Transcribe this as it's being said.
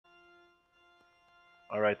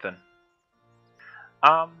Alright then.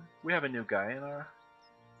 We have a new guy in our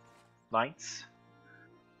lines.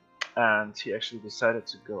 And he actually decided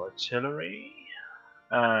to go artillery.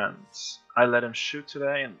 And I let him shoot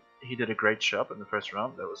today, and he did a great job in the first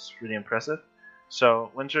round. That was really impressive.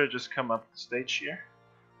 So, Winter, just come up the stage here.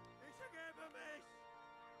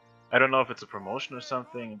 I don't know if it's a promotion or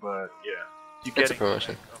something, but yeah. You It's a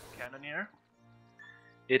promotion. Cannoneer.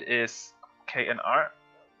 It is KNR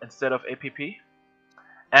instead of APP.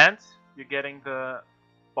 And you're getting the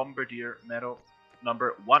Bombardier medal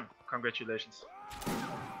number 1. Congratulations.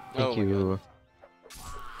 Thank you.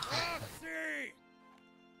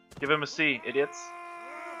 Give him a C, idiots.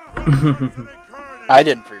 I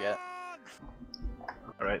didn't forget.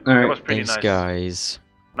 Alright, All right. that was pretty Thanks, nice. guys.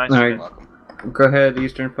 Nice. Alright. Win. Go ahead,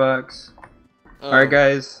 Eastern Fox. Oh, Alright,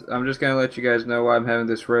 guys. I'm just gonna let you guys know why I'm having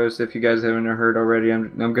this roast. If you guys haven't heard already,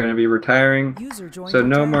 I'm gonna be retiring. So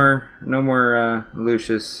no more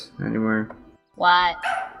Lucius anymore. What?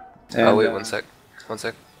 And, Oh wait, one sec.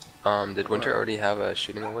 Did Winter already have a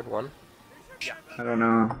shooting award 1? I don't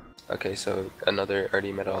know. Okay, so another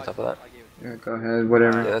RD medal on top of that. Yeah, go ahead.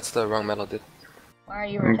 Whatever. Yeah, that's the wrong medal, dude. Why are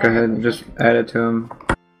you Go ahead retired? and just add it to him.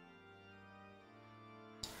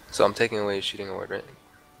 So I'm taking away shooting award, right?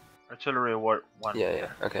 Artillery award 1.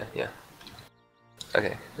 Yeah. Okay, yeah.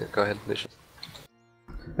 Okay, go ahead, Lucius.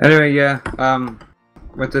 Anyway, yeah.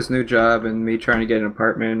 With this new job and me trying to get an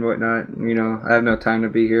apartment and whatnot, you know, I have no time to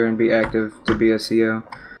be here and be active to be a CO,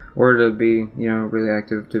 or to be, you know, really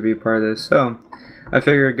active to be part of this. So, I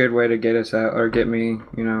figure a good way to get us out, or get me,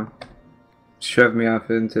 you know, shove me off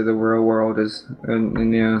into the real world is, and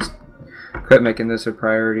you know, quit making this a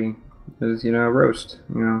priority, is, you know, a roast.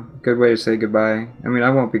 You know, good way to say goodbye. I mean, I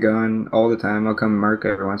won't be gone all the time. I'll come mark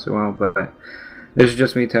every once in a while, but this is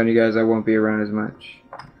just me telling you guys I won't be around as much.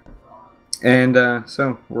 And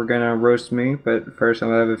so we're gonna roast me, but first I'll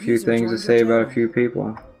have a few things to say about a few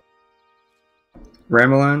people.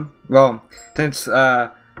 Ramelon? Well, since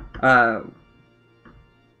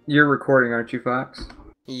you're recording, aren't you, Fox?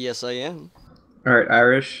 yes, I am. Alright,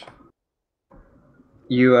 Irish.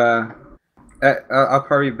 You I'll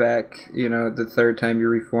probably be back, you know, the third time you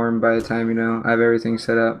reform by the time, you know, I have everything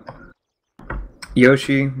set up.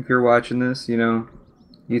 Yoshi, if you're watching this, you know,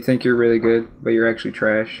 you think you're really good, but you're actually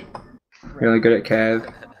trash. You're really good at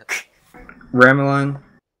Cav. Ramelon,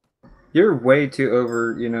 you're way too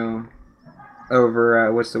over, you know,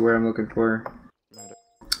 what's the word I'm looking for?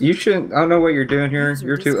 You shouldn't, I don't know what you're doing here.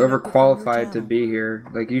 You're too overqualified to be here.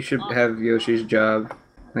 Like, you should have Yoshi's job.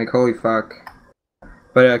 Like, holy fuck.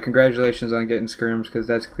 But congratulations on getting Skirms, because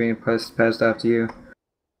that's being passed off to you.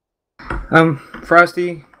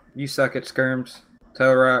 Frosty, you suck at Skirms.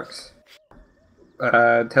 Telerox,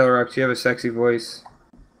 you have a sexy voice.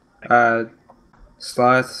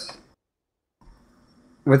 Sloths,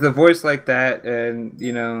 with a voice like that, and,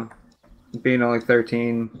 you know, being only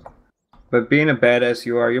 13, but being a badass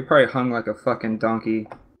you are, you're probably hung like a fucking donkey.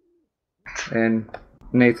 And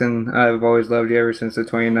Nathan, I've always loved you ever since the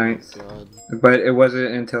 29th. God. But it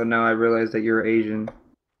wasn't until now I realized that you were Asian.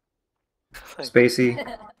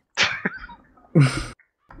 Spacey.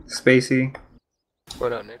 Spacey.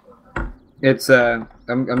 What up, Nick? It's I'm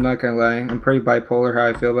not gonna lie, I'm pretty bipolar how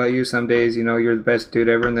I feel about you. Some days, you know, you're the best dude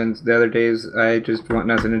ever, and then the other days I just want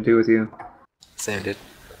nothing to do with you. Same, dude.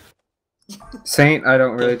 Saint, I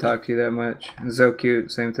don't really talk to you that much. So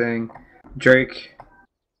cute, same thing. Drake,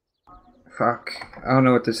 fuck, I don't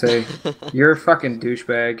know what to say. You're a fucking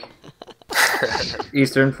douchebag.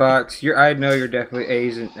 Eastern Fox, I know you're definitely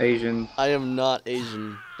Asian. I am not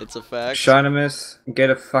Asian. It's a fact. Shonimus, get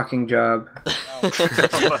a fucking job.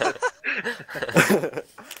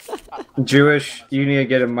 Jewish, you need to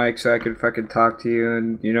get a mic so I can fucking talk to you,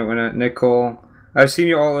 and you know when Nicole, I've seen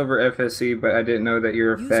you all over FSC, but I didn't know that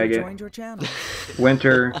you're a faggot.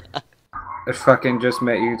 Winter, I fucking just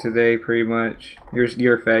met you today, pretty much. You're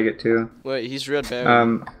a faggot too. Wait, he's red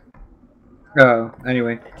berry. Oh,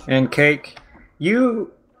 anyway, and Cake,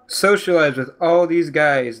 you socialize with all these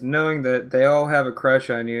guys, knowing that they all have a crush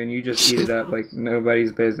on you, and you just eat it up like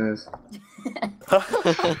nobody's business.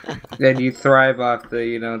 Then you thrive off the,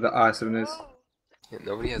 you know, the awesomeness. Yeah,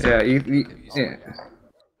 nobody has.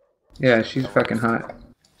 Yeah, she's fucking hot.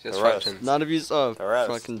 She has functions. None of you's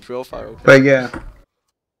fucking profile. But yeah.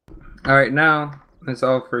 All right, now that's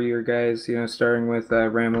all for your guys. You know, starting with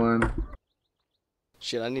Ramelon.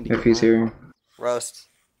 Shit, I need to. If he's here. Roast.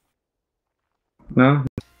 No.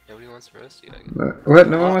 Nobody wants to roast you. What?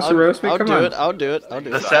 No one wants to roast me? Come on. I'll do it.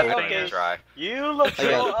 The sad thing is, You look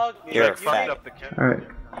so ugly. You're like, a you fag. up the camera. All right.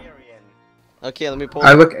 Aryan. Okay, let me pull.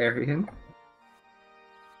 I look Aryan.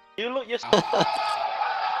 You look. You're.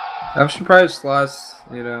 I'm surprised Sloss,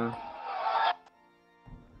 you know.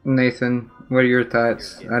 Nathan, what are your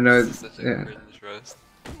thoughts? I know, This is such a yeah. cringe roast.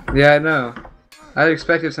 Yeah, I know. I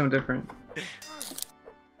expected something different.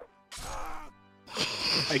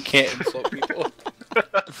 I can't insult people.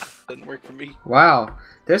 Doesn't work for me. Wow.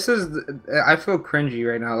 This is, I feel cringy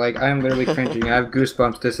right now. Like, I'm literally cringing. I have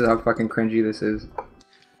goosebumps. This is how fucking cringy this is.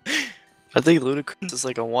 I think Ludacris is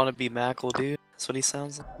like a wannabe Mackle dude. That's what he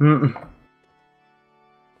sounds like.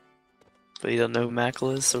 But you don't know who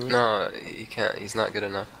Mackle is, so No, he can't. He's not good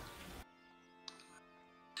enough.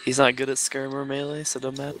 he's not good at skirmer melee, so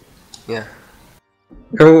don't matter. Yeah.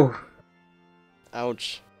 Oh.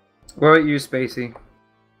 Ouch. What about you, Spacey?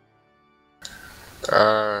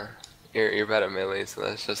 You're bad at melee, so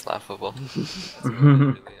that's just laughable.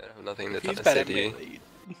 Really, I have nothing to He's say bad to at you. melee.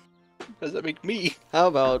 What does that make me? How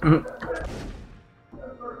about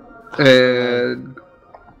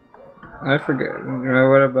I forget.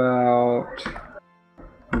 What about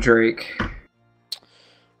Drake?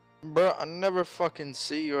 Bro, I never fucking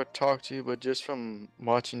see you or talk to you, but just from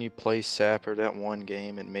watching you play Sapper that one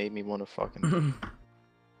game, it made me want to fucking.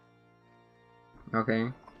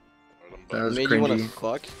 Okay. That was made you wanna cringy.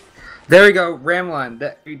 fuck? There we go,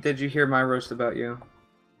 Ramlon. Did you hear my roast about you?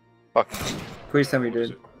 Fuck. Please tell me you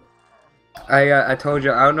did. I told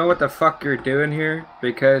you I don't know what the fuck you're doing here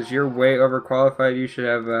because you're way overqualified. You should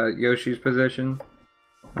have Yoshi's position.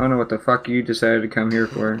 I don't know what the fuck you decided to come here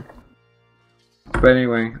for. But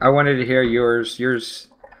anyway, I wanted to hear yours. Yours,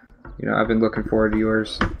 you know, I've been looking forward to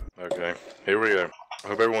yours. Okay, here we go. I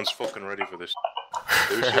hope everyone's fucking ready for this.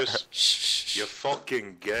 Lucius, you're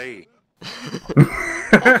fucking gay.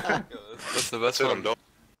 That's the best one.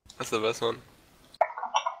 That's the best one.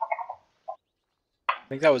 I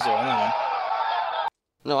think that was the only one.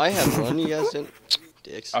 No, I had one. You guys didn't.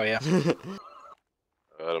 Dicks. Oh yeah.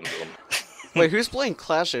 I'm done. Wait, who's playing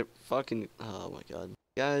Clash at fucking? Oh my god,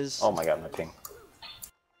 guys. Oh my god, my ping.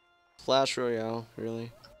 Clash Royale,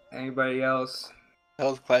 really? Anybody else? That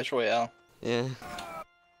was Clash Royale. Yeah.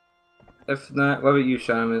 If not, what about you,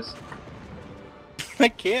 Shamus? I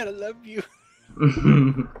can't. I love you.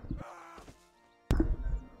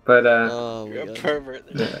 But Oh my You're a god. pervert.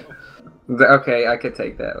 okay, I could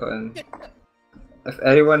take that one. If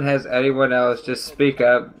anyone has anyone else, just speak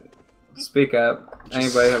up. Speak up.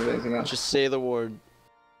 Anybody have anything else? Just say the word.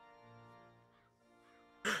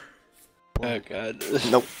 Oh god.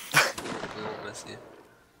 Nope. We won't miss you.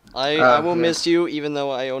 I will yeah. miss you, even though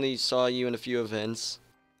I only saw you in a few events.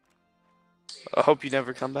 I hope you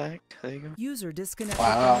never come back. There you go. User disconnected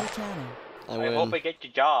Wow. from your channel. I I win. hope I get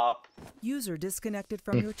your job. User disconnected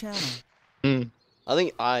from your channel. I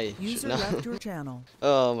think I should User not. left your channel.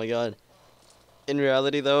 Oh my god. In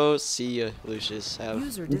reality, though, see ya, Lucius. Have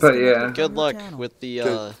User But disconnected yeah. from good your luck channel. with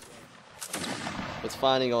the with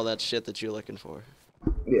finding all that shit that you're looking for.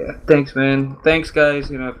 Yeah, thanks, man. Thanks, guys.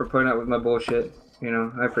 You know, for putting up with my bullshit. You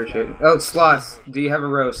know, I appreciate it. Oh, Sloss, do you have a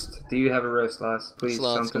roast? Do you have a roast, Sloss? Please,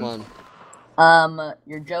 Slots, something. come on.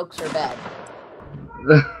 Your jokes are bad.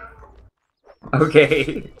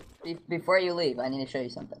 Okay. Before you leave, I need to show you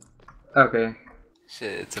something. Okay.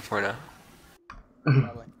 Shit, it's a porno.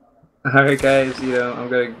 Alright, guys. You know, I'm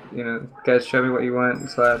gonna. You know, guys, show me what you want,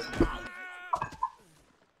 Sloss.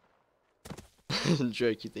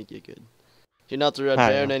 Drake, you think you're good. You're not the Red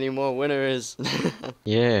Hi. Baron anymore. Winner is.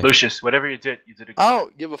 Yeah. Lucius, whatever you did a good. I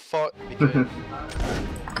don't give a fuck because User God.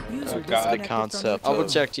 the disconnected from your concept I'll channel.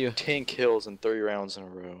 protect you. 10 kills in 3 rounds in a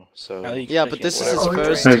row. So Yeah, but this is his Whatever.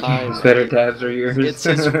 first Like, time. better tabs are yours. It's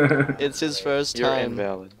his. It's his first you're time.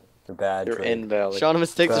 invalid. You're bad. You're Drake. invalid.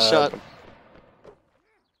 Shaunimus, take the shot.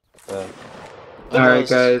 Alright,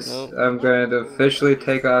 guys. Nope. I'm going to officially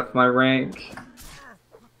take off my rank.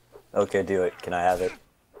 Okay, do it. Can I have it?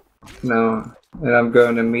 No. And I'm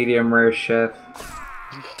going to medium rare chef.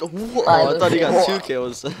 Oh, I thought you got 2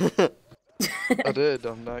 kills. I did.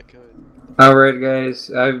 I'm not good. Alright, guys.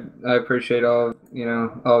 I appreciate all, you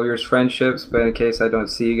know, all your friendships, but in case I don't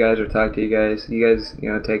see you guys or talk to you guys, you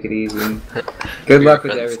know, take it easy. And good luck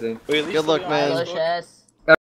with friends. everything. Wait, at least Good luck, we man. on Facebook? Delicious.